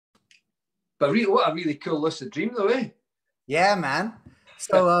But really, what a really cool lucid dream, though, eh? Yeah, man.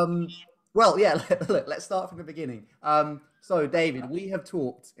 So, well, yeah, look, let's start from the beginning. So, David, we have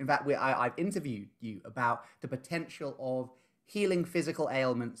talked, in fact, I've interviewed you about the potential of healing physical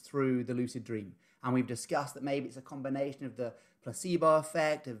ailments through the lucid dream. And we've discussed that maybe it's a combination of the placebo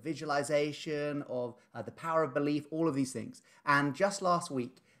effect, of visualization, of the power of belief, all of these things. And just last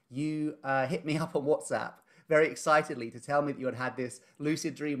week, you hit me up on WhatsApp very excitedly to tell me that you had had this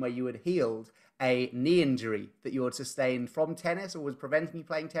lucid dream where you had healed a knee injury that you had sustained from tennis or was preventing you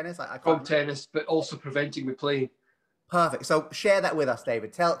playing tennis. I can't From remember. tennis, but also preventing me playing. Perfect. So share that with us,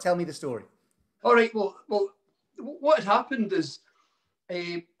 David. Tell me the story. All right. Well, what had happened is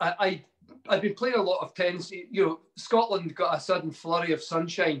I've been playing a lot of tennis. You know, Scotland got a sudden flurry of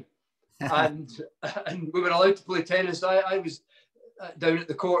sunshine, and and we were allowed to play tennis. I was down at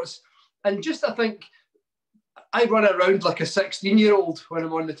the courts, and just I think I run around like a 16-year-old when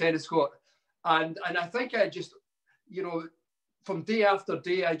I'm on the tennis court, and I think I just, you know, from day after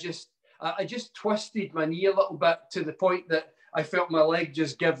day, I just twisted my knee a little bit to the point that I felt my leg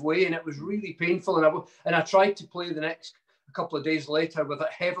just give way, and it was really painful. And I tried to play the next couple of days later with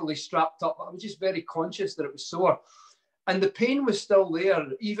it heavily strapped up. I was just very conscious that it was sore, and the pain was still there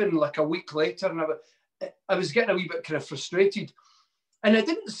even like a week later. And I was getting a wee bit kind of frustrated, and I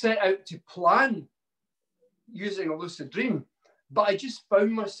didn't set out to plan using a lucid dream, but I just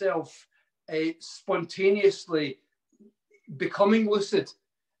found myself spontaneously becoming lucid.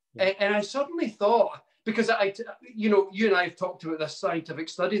 And I suddenly thought, because you and I have talked about this scientific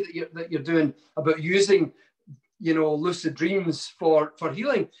study that you're doing about using, lucid dreams for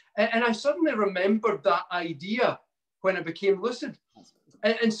healing. And I suddenly remembered that idea when I became lucid.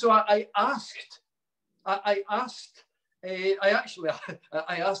 And so I asked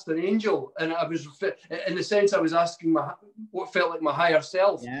an angel, and I was, in the sense, I was asking what felt like my higher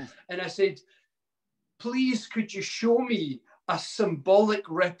self. Yeah. And I said, please, could you show me a symbolic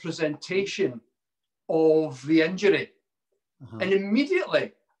representation of the injury? Uh-huh. And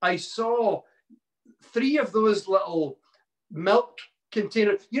immediately I saw 3 of those little milk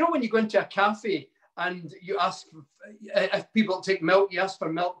containers. You know, when you go into a cafe and you ask if people take milk, you ask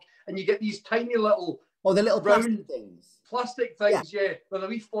for milk, and you get these tiny little the little round plastic things, yeah, with a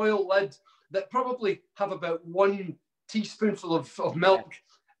wee foil lid that probably have about 1 teaspoonful of milk. Yeah.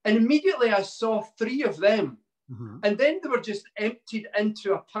 And immediately I saw 3 of them. Mm-hmm. And then they were just emptied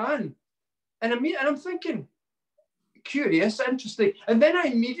into a pan. And I'm thinking, curious, interesting. And then I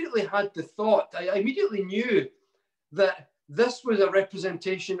immediately had the thought, I immediately knew that this was a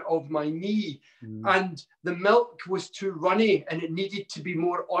representation of my knee, and the milk was too runny and it needed to be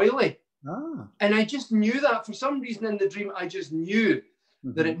more oily. Ah. And I just knew that for some reason in the dream, I just knew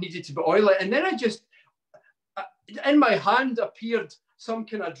that it needed to be oily. And then in my hand appeared some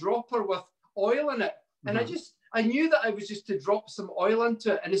kind of dropper with oil in it. And I knew that I was just to drop some oil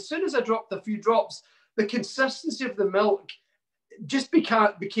into it. And as soon as I dropped a few drops, the consistency of the milk just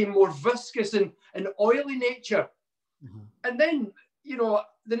became more viscous and oily nature. Mm-hmm. And then,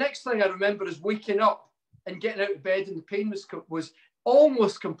 the next thing I remember is waking up and getting out of bed, and the pain was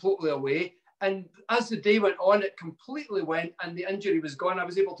almost completely away. And as the day went on, it completely went, and the injury was gone. I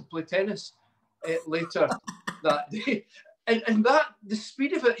was able to play tennis later that day. And that, the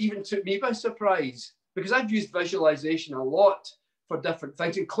speed of it even took me by surprise, because I've used visualization a lot for different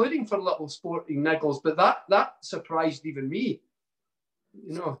things, including for little sporting niggles. But that surprised even me,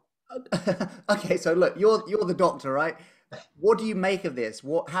 Okay, so look, you're the doctor, right? What do you make of this?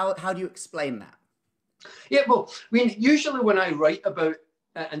 How do you explain that? Yeah, well, I mean, usually when I write about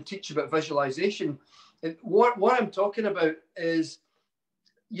and teach about visualization, what I'm talking about is,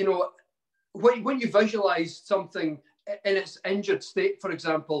 when you visualize something in its injured state, for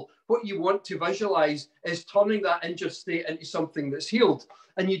example, what you want to visualize is turning that injured state into something that's healed,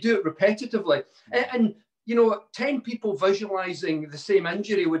 and you do it repetitively. And 10 people visualizing the same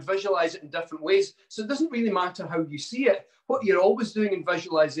injury would visualize it in different ways. So it doesn't really matter how you see it. What you're always doing in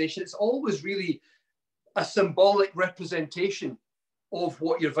visualization, it's always really a symbolic representation of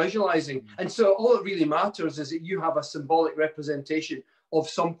what you're visualizing. And so all it really matters is that you have a symbolic representation of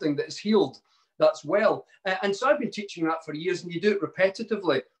something that is healed, that's well. And so I've been teaching that for years, and you do it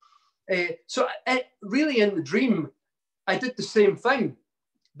repetitively. So really in the dream, I did the same thing.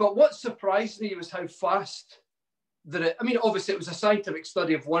 But what surprised me was how fast obviously it was a scientific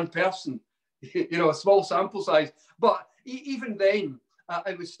study of 1 person, a small sample size. But even then,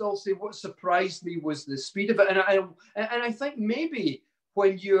 I would still say what surprised me was the speed of it. And I think maybe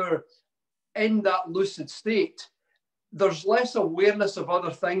when you're in that lucid state, there's less awareness of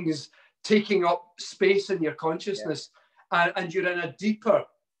other things taking up space in your consciousness, and you're in a deeper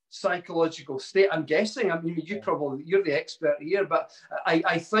psychological state. I'm guessing, I mean, you're the expert here, but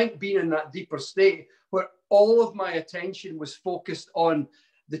I think being in that deeper state where all of my attention was focused on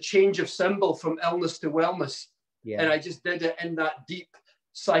the change of symbol from illness to wellness. And I just did it in that deep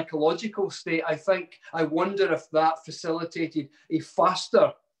psychological state. I wonder if that facilitated a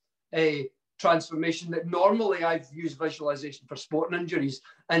faster transformation. That normally I've used visualization for sporting injuries,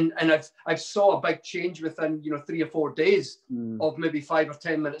 and I've saw a big change within 3 or 4 days of maybe 5 or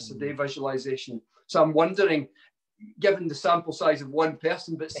 10 minutes a day visualization. So I'm wondering, given the sample size of one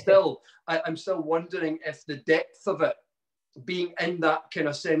person, but still I'm still wondering if the depth of it, being in that kind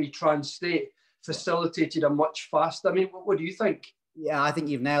of semi-trance state, facilitated a much faster. I mean, what do you think? Yeah, I think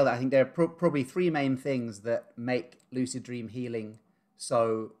you've nailed it. I think there are probably three main things that make lucid dream healing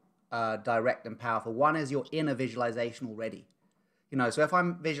so direct and powerful. One is you're in a visualization already. So if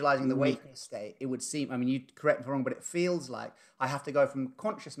I'm visualizing the waking state, it would seem, I mean, you correct me if I'm wrong, but it feels like I have to go from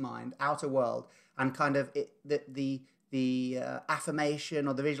conscious mind, outer world, and kind of the affirmation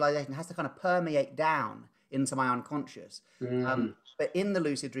or the visualization has to kind of permeate down into my unconscious. But in the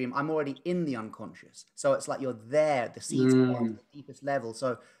lucid dream, I'm already in the unconscious. So it's like you're there, the seeds are at the deepest level.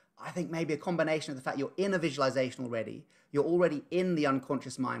 So I think maybe a combination of the fact you're in a visualization already, you're already in the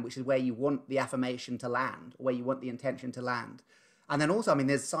unconscious mind, which is where you want the affirmation to land, where you want the intention to land. And then also, I mean,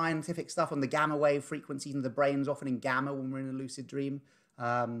 there's scientific stuff on the gamma wave frequencies, and the brain's often in gamma when we're in a lucid dream.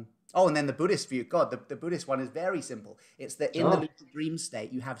 And then the Buddhist view, God, the Buddhist one is very simple. It's that in the lucid dream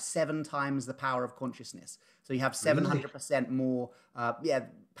state, you have 7 times the power of consciousness. So you have 700% more,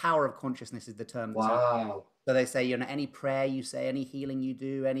 power of consciousness is the term. Wow. So they say, any prayer you say, any healing you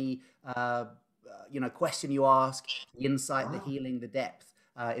do, any, question you ask, the insight, the healing, the depth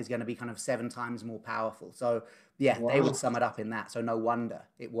is going to be kind of 7 times more powerful. So they would sum it up in that. So no wonder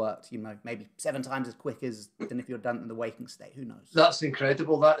it worked, maybe 7 times as quick than if you're done in the waking state. Who knows? That's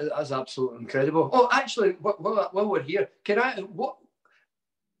incredible. That's absolutely incredible. Oh, actually, while we're here,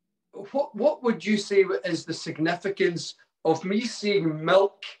 what would you say is the significance of me seeing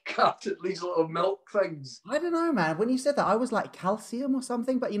milk captured, these little milk things? I don't know, man. When you said that, I was like calcium or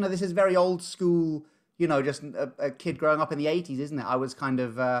something. But this is very old school. Just a kid growing up in the 80s, isn't it? I was kind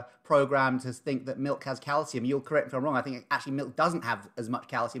of programmed to think that milk has calcium. You'll correct me if I'm wrong. I think actually milk doesn't have as much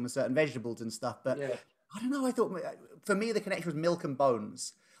calcium as certain vegetables and stuff. But I don't know. I thought, for me, the connection was milk and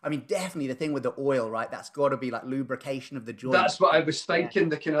bones. I mean, definitely the thing with the oil, right? That's got to be like lubrication of the joint. That's what I was thinking.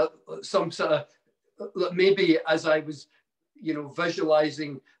 The kind of some sort of, maybe as I was,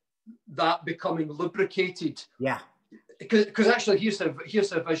 visualizing that becoming lubricated. Yeah. Because actually, here's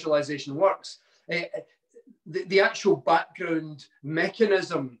how visualization works. The actual background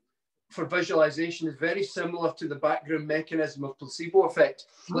mechanism for visualization is very similar to the background mechanism of placebo effect.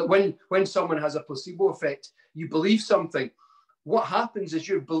 Like when someone has a placebo effect, you believe something. What happens is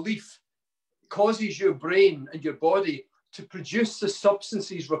your belief causes your brain and your body to produce the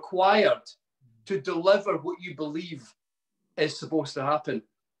substances required to deliver what you believe is supposed to happen,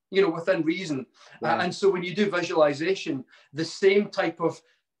 within reason. And so when you do visualization, the same type of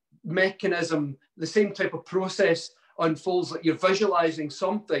mechanism, the same type of process unfolds. Like you're visualizing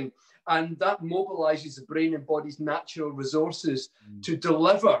something, and that mobilizes the brain and body's natural resources to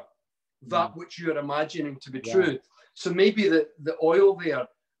deliver that which you're imagining to be true. So maybe the oil there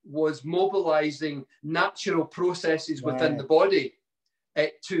was mobilizing natural processes within the body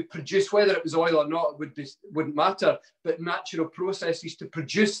to produce, whether it was oil or not, wouldn't matter, but natural processes to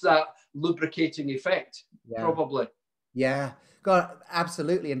produce that lubricating effect, probably. Yeah, God,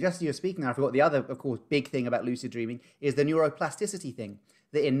 absolutely. And just as you're speaking, I forgot the other, of course, big thing about lucid dreaming is the neuroplasticity thing.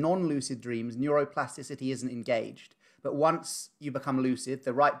 That in non-lucid dreams, neuroplasticity isn't engaged. But once you become lucid,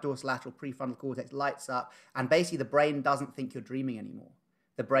 the right dorsolateral prefrontal cortex lights up, and basically the brain doesn't think you're dreaming anymore.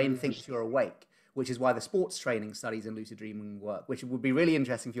 The brain thinks you're awake, which is why the sports training studies in lucid dreaming work, which would be really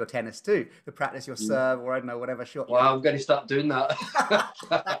interesting for your tennis too, to practice your serve or I don't know, whatever shot. Wow, I'm going to start doing that.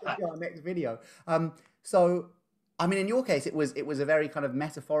 That could be our next video. So, I mean, in your case, it was a very kind of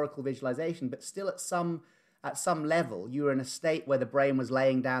metaphorical visualization, but still at some level, you were in a state where the brain was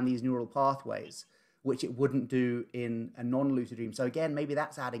laying down these neural pathways, which it wouldn't do in a non-lucid dream. So again, maybe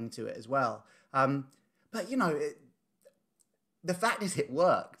that's adding to it as well. But the fact is it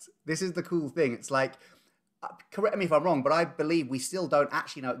worked. This is the cool thing. It's like, correct me if I'm wrong, but I believe we still don't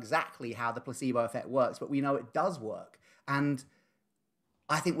actually know exactly how the placebo effect works, but we know it does work. And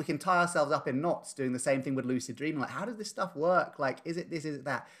I think we can tie ourselves up in knots doing the same thing with lucid dreaming. Like, how does this stuff work? Like, is it this, is it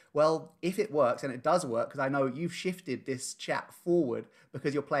that? Well, if it works, and it does work, because I know you've shifted this chat forward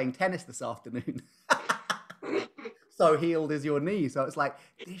because you're playing tennis this afternoon. so healed is your knee. So it's like,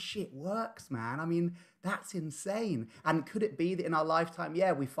 this shit works, man. I mean, that's insane. And could it be that in our lifetime,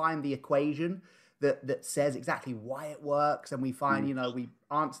 yeah, we find the equation that says exactly why it works, and we find, you know, we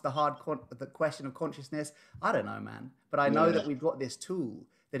answer the question of consciousness? I don't know, man. But I know that we've got this tool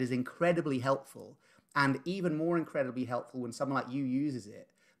that is incredibly helpful, and even more incredibly helpful when someone like you uses it,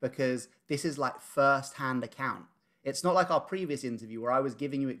 because this is like first-hand account. It's not like our previous interview where I was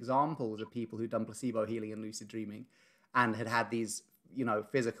giving you examples of people who'd done placebo healing and lucid dreaming and had these, you know,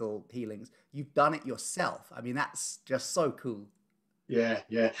 physical healings. You've done it yourself. I mean, that's just so cool. Yeah,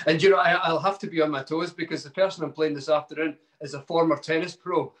 yeah. And, you know, I'll have to be on my toes because the person I'm playing this afternoon is a former tennis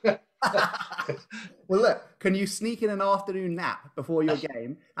pro. Well, look, can you sneak in an afternoon nap before your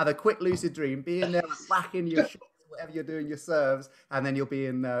game, have a quick lucid dream, be in there whacking your shots, whatever you're doing, your serves, and then you'll be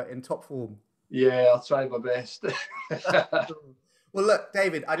in top form? Yeah, I'll try my best. Well, look,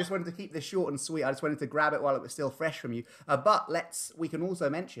 David, I just wanted to keep this short and sweet. I just wanted to grab it while it was still fresh from you. But we can also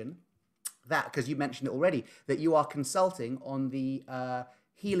mention that, because you mentioned it already, that you are consulting on the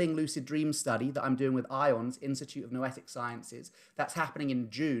Healing Lucid Dream study that I'm doing with IONS, Institute of Noetic Sciences. That's happening in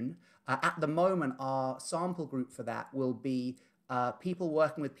June. At the moment, our sample group for that will be people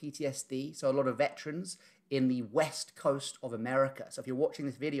working with PTSD, so a lot of veterans in the West Coast of America. So if you're watching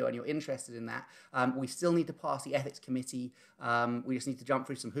this video and you're interested in that, we still need to pass the ethics committee. We just need to jump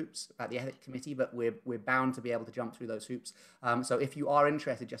through some hoops at the ethics committee, but we're bound to be able to jump through those hoops. So if you are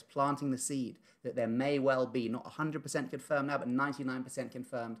interested, just planting the seed that there may well be, not 100% confirmed now, but 99%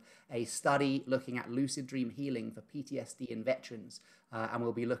 confirmed, a study looking at lucid dream healing for PTSD in veterans. And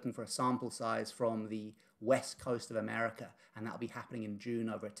we'll be looking for a sample size from the West Coast of America, and that'll be happening in June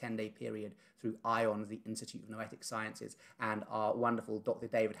over a 10-day period through IONS, the Institute of Noetic Sciences, and our wonderful Dr.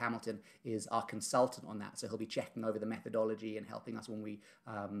 David Hamilton is our consultant on that, so he'll be checking over the methodology and helping us when we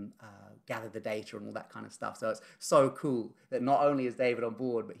gather the data and all that kind of stuff. So it's so cool that not only is David on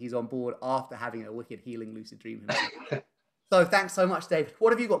board, but he's on board after having a wicked healing lucid dream himself. So thanks so much, David.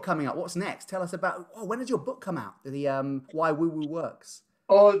 What have you got coming up? What's next? Tell us about, when does your book come out? The Why Woo Woo Works.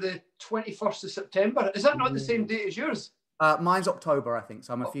 Oh, the 21st of September. Is that not the same date as yours? Mine's October, I think.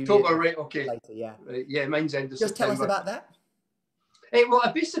 So I'm a few October, years right? Okay. later, yeah. Yeah, mine's end of Just September. Tell us about that. Well,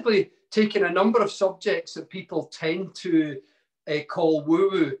 I've basically taken a number of subjects that people tend to call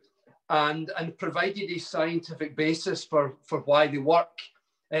woo-woo and provided a scientific basis for why they work.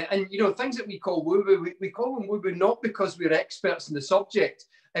 And, you know, things that we call woo-woo, we call them woo-woo not because we're experts in the subject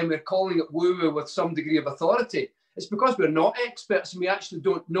and we're calling it woo-woo with some degree of authority. It's because we're not experts and we actually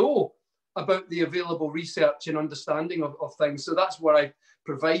don't know about the available research and understanding of things. So that's what I've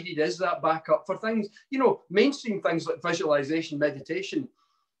provided is that backup for things, you know, mainstream things like visualization, meditation,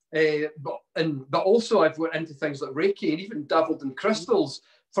 but also I've went into things like Reiki and even dabbled in crystals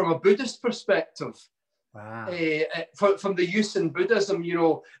from a Buddhist perspective. Wow. From the use in Buddhism, you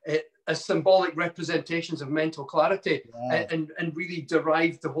know, as symbolic representations of mental clarity, and really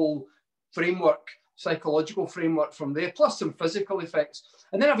derived the whole framework, psychological framework from there, plus some physical effects.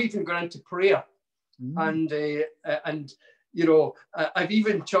 And then I've even gone into prayer, and you know, I've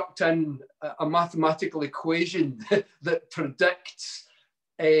even chucked in a mathematical equation that predicts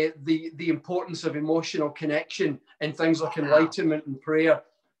the importance of emotional connection in things like enlightenment and prayer.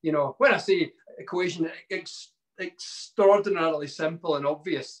 You know, when I say equation, it's extraordinarily simple and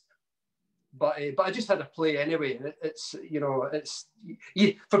obvious, but I just had to play anyway. It's, you know, it's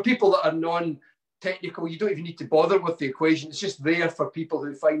for people that are non-technical, you don't even need to bother with the equation. It's just there for people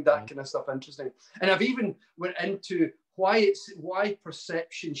who find that kind of stuff interesting. And I've even went into why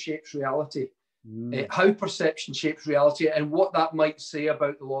perception shapes reality, how perception shapes reality, and what that might say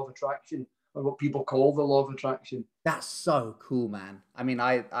about the law of attraction, or what people call the law of attraction. That's so cool, man. I mean,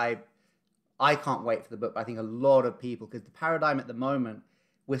 I can't wait for the book. I think a lot of people, because the paradigm at the moment,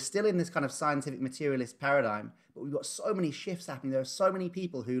 we're still in this kind of scientific materialist paradigm, but we've got so many shifts happening. There are so many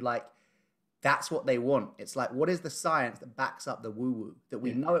people who, like, that's what they want. It's like, what is the science that backs up the woo-woo? That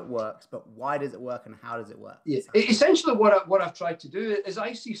we know it works, but why does it work and how does it work? Yeah. Essentially, what I've tried to do is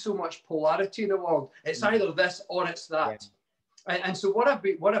I see so much polarity in the world. It's either this or it's that. Yeah. And so what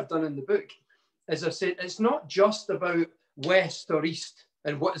I've done in the book is I've said it's not just about West or East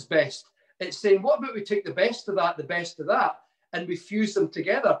and what is best. It's saying, what about we take the best of that, and we fuse them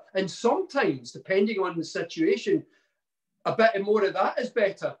together? And sometimes, depending on the situation, a bit more of that is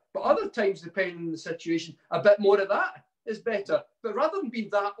better. But other times, depending on the situation, a bit more of that is better. But rather than being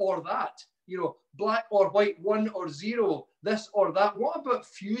that or that, you know, black or white, 1 or 0, this or that, what about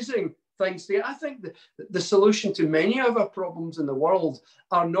fusing things together? I think the solution to many of our problems in the world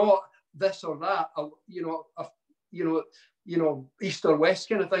are not this or that. east or west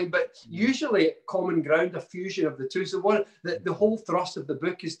kind of thing, but usually common ground, a fusion of the two. So the whole thrust of the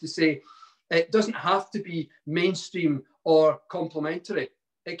book is to say it doesn't have to be mainstream or complementary.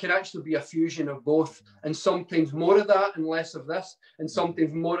 It can actually be a fusion of both, and sometimes more of that and less of this, and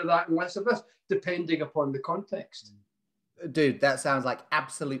sometimes more of that and less of this, depending upon the context. Dude, that sounds like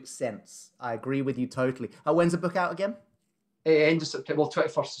absolute sense. I agree with you totally. When's the book out again? End of September,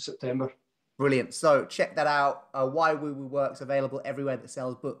 21st of September. Brilliant. So check that out. Why Woo Woo Works, available everywhere that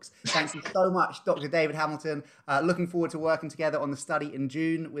sells books. Thank you so much, Dr. David Hamilton. Looking forward to working together on the study in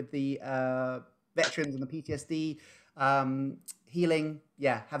June with the veterans and the PTSD healing.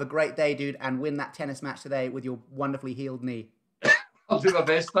 Yeah, have a great day, dude, and win that tennis match today with your wonderfully healed knee. I'll do my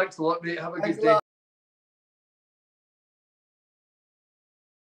best. Thanks a lot, mate. Have a good day.